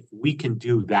 And if we can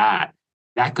do that,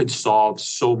 that could solve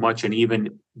so much and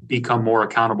even become more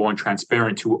accountable and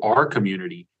transparent to our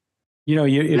community.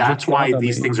 That's why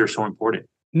these things are so important.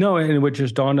 No, and what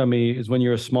just dawned on me is when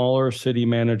you're a smaller city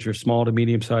manager, small to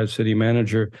medium-sized city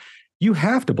manager, you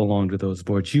have to belong to those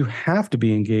boards. You have to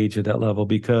be engaged at that level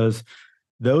because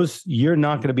you're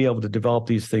not going to be able to develop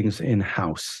these things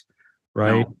in-house,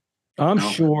 right? No. I'm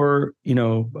sure,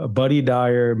 Buddy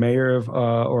Dyer, mayor of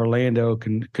Orlando,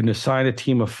 can assign a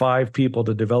team of 5 people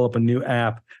to develop a new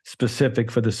app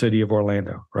specific for the city of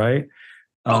Orlando, right?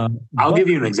 I'll give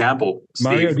you an example,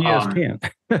 Steve. Mario Diaz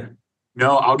can't.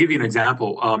 No, I'll give you an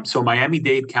example. So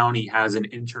Miami-Dade County has an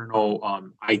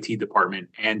internal IT department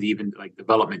and even like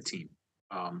development team.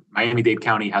 Miami-Dade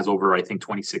County has over, I think,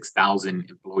 26,000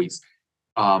 employees.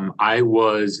 I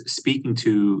was speaking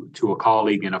to a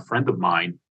colleague and a friend of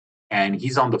mine, and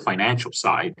he's on the financial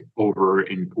side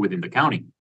within the county.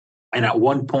 And at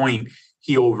one point,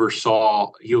 he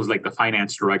was like the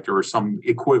finance director or some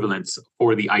equivalence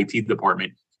for the IT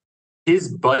department.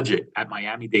 His budget at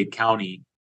Miami-Dade County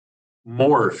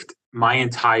morphed my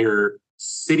entire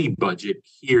city budget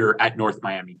here at North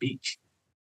Miami Beach.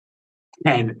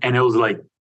 And it was like,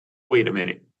 wait a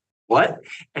minute, what?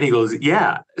 And he goes,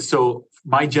 yeah. So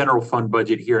my general fund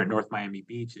budget here at North Miami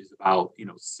Beach is about,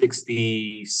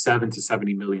 $67 to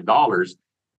 $70 million.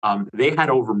 They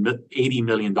had over $80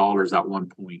 million at one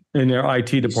point. In their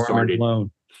IT department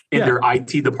alone. Their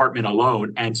IT department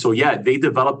alone. And so, they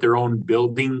developed their own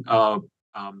building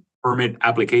permit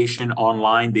application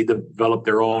online. They developed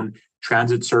their own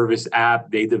transit service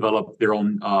app. They developed their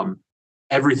own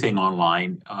everything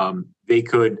online. They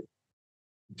could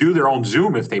do their own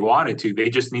Zoom if they wanted to. They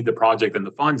just need the project and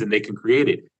the funds and they can create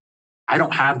it. I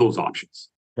don't have those options.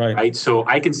 Right. So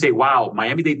I can say, wow,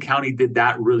 Miami-Dade County did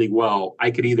that really well. I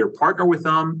could either partner with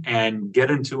them and get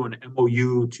into an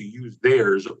MOU to use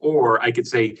theirs, or I could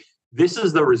say, this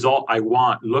is the result I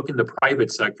want. Look in the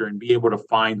private sector and be able to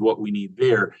find what we need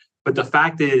there. But the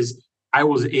fact is, I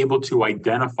was able to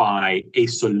identify a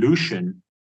solution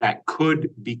that could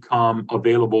become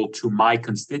available to my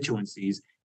constituencies.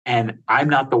 And I'm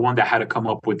not the one that had to come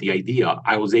up with the idea.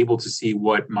 I was able to see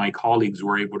what my colleagues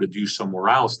were able to do somewhere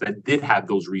else that did have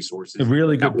those resources that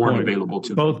weren't available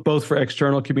to them. Both for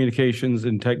external communications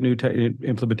and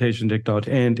implementation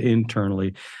technology and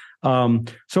internally.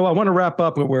 So I want to wrap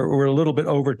up. We're a little bit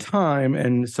over time.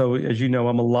 And so, as you know,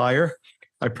 I'm a liar.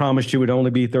 I promised you it would only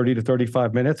be 30 to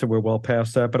 35 minutes, and we're well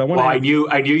past that. But I knew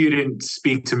you didn't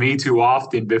speak to me too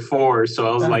often before, so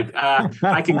I was like,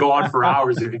 I can go on for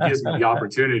hours if it gives me the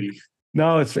opportunity.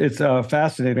 No, it's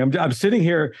fascinating. I'm sitting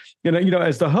here,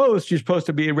 as the host, you're supposed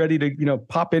to be ready to,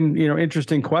 pop in,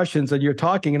 interesting questions, and you're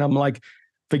talking, and I'm like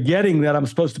forgetting that I'm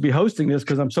supposed to be hosting this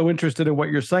because I'm so interested in what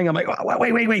you're saying. I'm like, oh,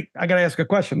 wait, I got to ask a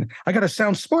question. I got to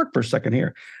sound smart for a second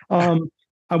here. I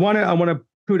want to.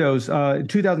 Kudos. In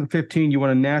 2015, you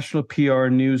won a National PR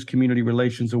News Community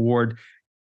Relations Award.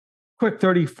 Quick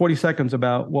 30, 40 seconds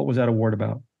about what was that award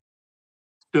about?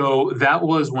 So that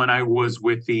was when I was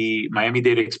with the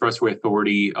Miami-Dade Expressway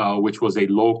Authority, which was a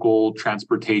local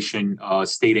transportation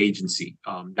state agency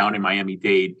down in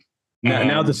Miami-Dade.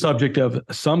 Now the subject of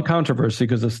some controversy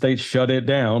because the state shut it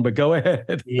down, but go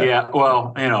ahead. Yeah,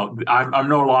 well, I'm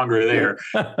no longer there.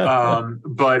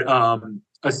 But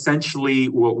essentially,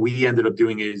 what we ended up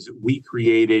doing is we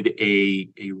created a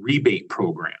rebate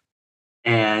program.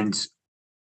 And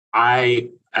I,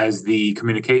 as the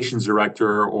communications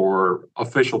director, or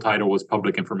official title was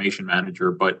public information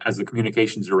manager, but as the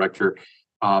communications director,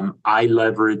 I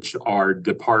leveraged our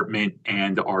department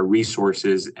and our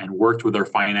resources and worked with our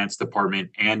finance department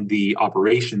and the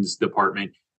operations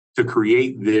department to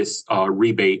create this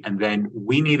rebate. And then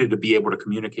we needed to be able to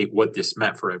communicate what this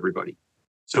meant for everybody.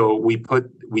 So we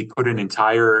put an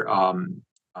entire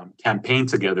campaign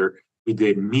together. We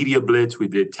did media blitz, we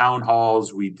did town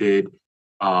halls, we did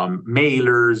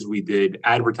mailers, we did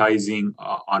advertising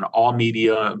on all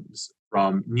media,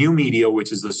 from new media,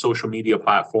 which is the social media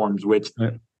platforms, which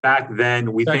back then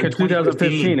back in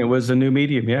 2015, it was a new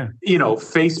medium. Yeah,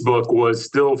 Facebook was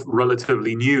still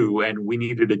relatively new, and we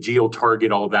needed to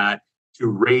geo-target all that to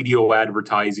radio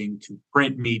advertising, to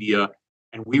print media.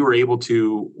 And we were able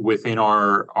to, within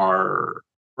our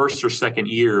first or second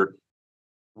year,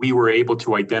 we were able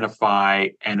to identify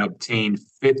and obtain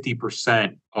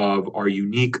 50% of our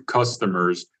unique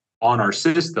customers on our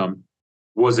system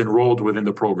was enrolled within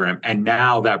the program. And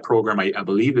now that program, I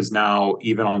believe, is now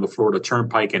even on the Florida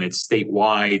Turnpike, and it's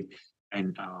statewide,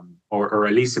 and or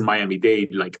at least in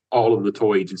Miami-Dade, like all of the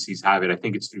toll agencies have it. I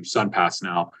think it's through SunPass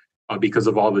now, because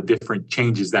of all the different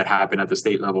changes that happen at the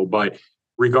state level. But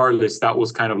regardless, that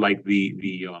was kind of like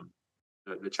the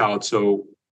child. So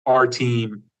our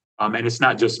team, and it's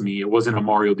not just me. It wasn't a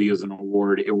Mario Diaz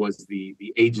award. It was the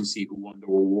agency who won the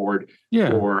award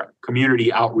for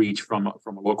community outreach from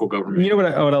a local government. You know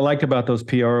what I like about those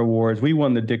PR awards? We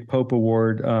won the Dick Pope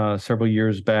Award several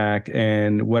years back,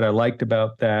 and what I liked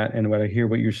about that, and what I hear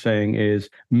what you're saying, is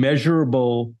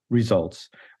measurable results.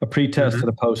 A pre-test and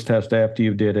a post-test after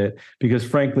you did it, because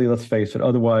frankly, let's face it,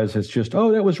 otherwise it's just,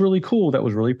 oh, that was really cool, that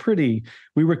was really pretty.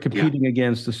 We were competing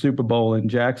against the Super Bowl in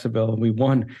Jacksonville, and we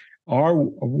won. Our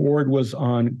award was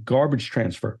on garbage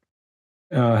transfer.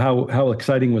 How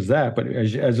exciting was that? But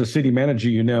as a city manager,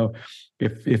 you know,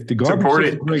 if the garbage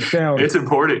system breaks down, it's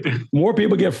important. More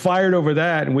people get fired over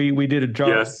that. And we did a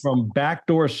job from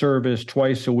backdoor service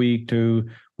twice a week to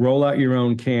roll out your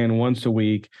own can once a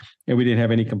week. And we didn't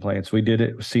have any complaints. We did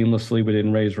it seamlessly. We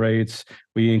didn't raise rates.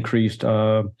 We increased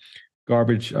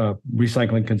garbage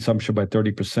recycling consumption by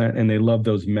 30%, and they love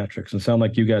those metrics. And sound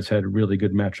like you guys had really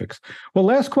good metrics. Well,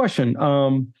 last question.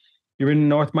 You're in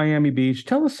North Miami Beach.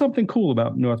 Tell us something cool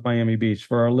about North Miami Beach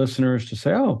for our listeners to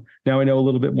say, oh, now I know a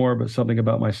little bit more about something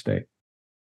about my state.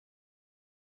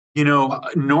 You know,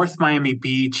 North Miami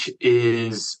Beach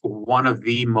is one of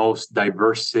the most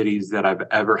diverse cities that I've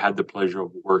ever had the pleasure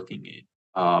of working in.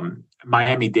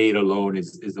 Miami-Dade alone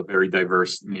is a very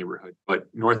diverse neighborhood, but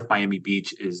North Miami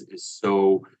Beach is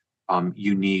so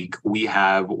unique. We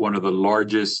have one of the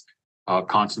largest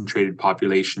concentrated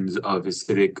populations of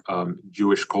Hasidic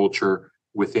Jewish culture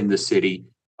within the city.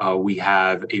 We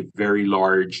have a very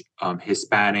large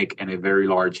Hispanic and a very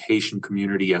large Haitian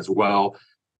community as well.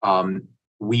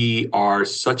 We are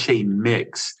such a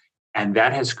mix, and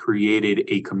that has created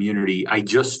a community. I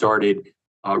just started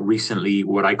recently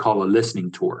what I call a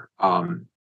listening tour.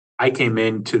 I came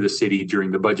into the city during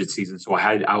the budget season, so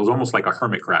I was almost like a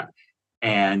hermit crab.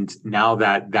 And now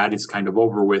that is kind of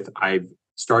over with, I've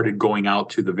started going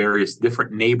out to the various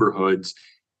different neighborhoods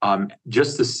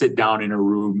just to sit down in a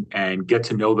room and get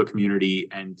to know the community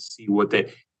and see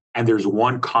and there's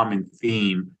one common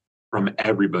theme from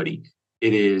everybody.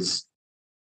 It is,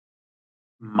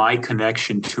 my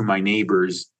connection to my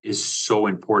neighbors is so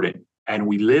important. And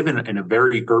we live in a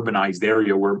very urbanized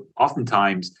area where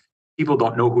oftentimes people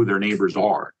don't know who their neighbors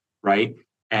are, right?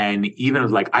 And even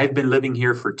like, I've been living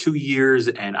here for 2 years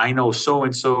and I know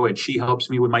so-and-so, and she helps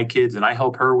me with my kids and I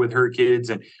help her with her kids.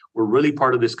 And we're really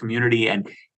part of this community. And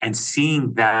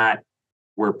seeing that,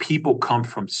 where people come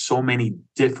from so many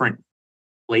different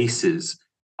places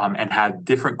and have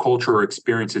different cultural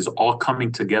experiences all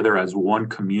coming together as one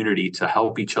community to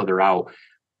help each other out.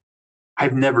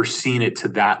 I've never seen it to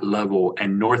that level.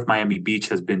 And North I'm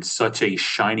been such a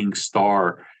shining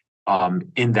star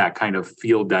in that kind of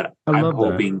field that I'm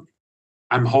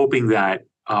hoping that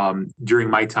during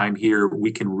my time here,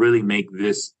 we can really make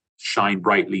this shine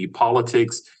brightly.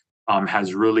 Politics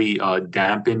has really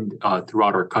dampened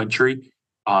throughout our country,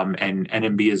 and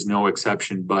NMB is no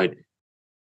exception, but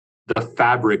the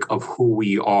fabric of who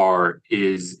we are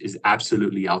is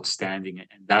absolutely outstanding.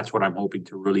 And that's what I'm hoping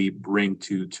to really bring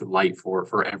to light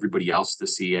for everybody else to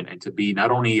see, and to be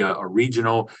not only a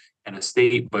regional and a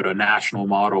state, but a national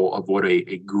model of what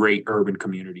a great urban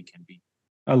community can be.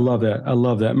 I love that. I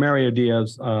love that. Mario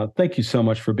Diaz, thank you so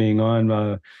much for being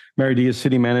on. Mario Diaz,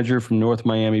 city manager from North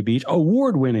Miami Beach,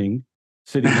 award-winning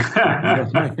city manager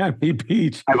of Miami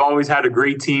Beach. I've always had a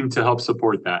great team to help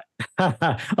support that.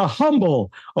 A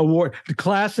humble award.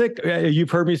 Classic. You've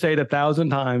heard me say it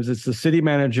 1,000 times. It's the city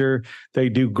manager. They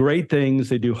do great things.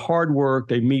 They do hard work.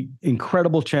 They meet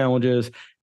incredible challenges,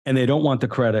 and they don't want the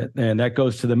credit. And that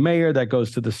goes to the mayor. That goes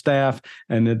to the staff.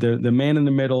 And the man in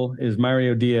the middle is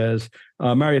Mario Diaz.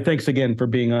 Mario, thanks again for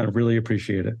being on. I really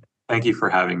appreciate it. Thank you for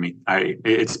having me.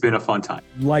 It's been a fun time.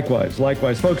 Likewise.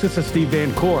 Folks, this is Steve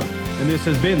Van Coor, and this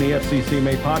has been the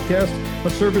FCCMA Podcast, a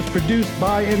service produced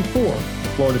by and for the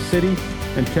Florida City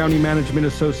and County Management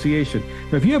Association.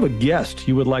 Now, if you have a guest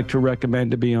you would like to recommend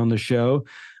to be on the show,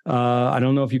 I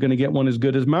don't know if you're going to get one as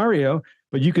good as Mario,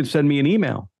 but you can send me an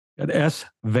email at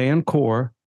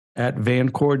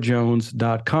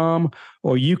svancoor@vancoorjones.com,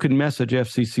 or you can message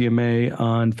FCCMA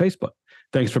on Facebook.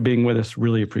 Thanks for being with us.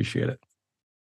 Really appreciate it.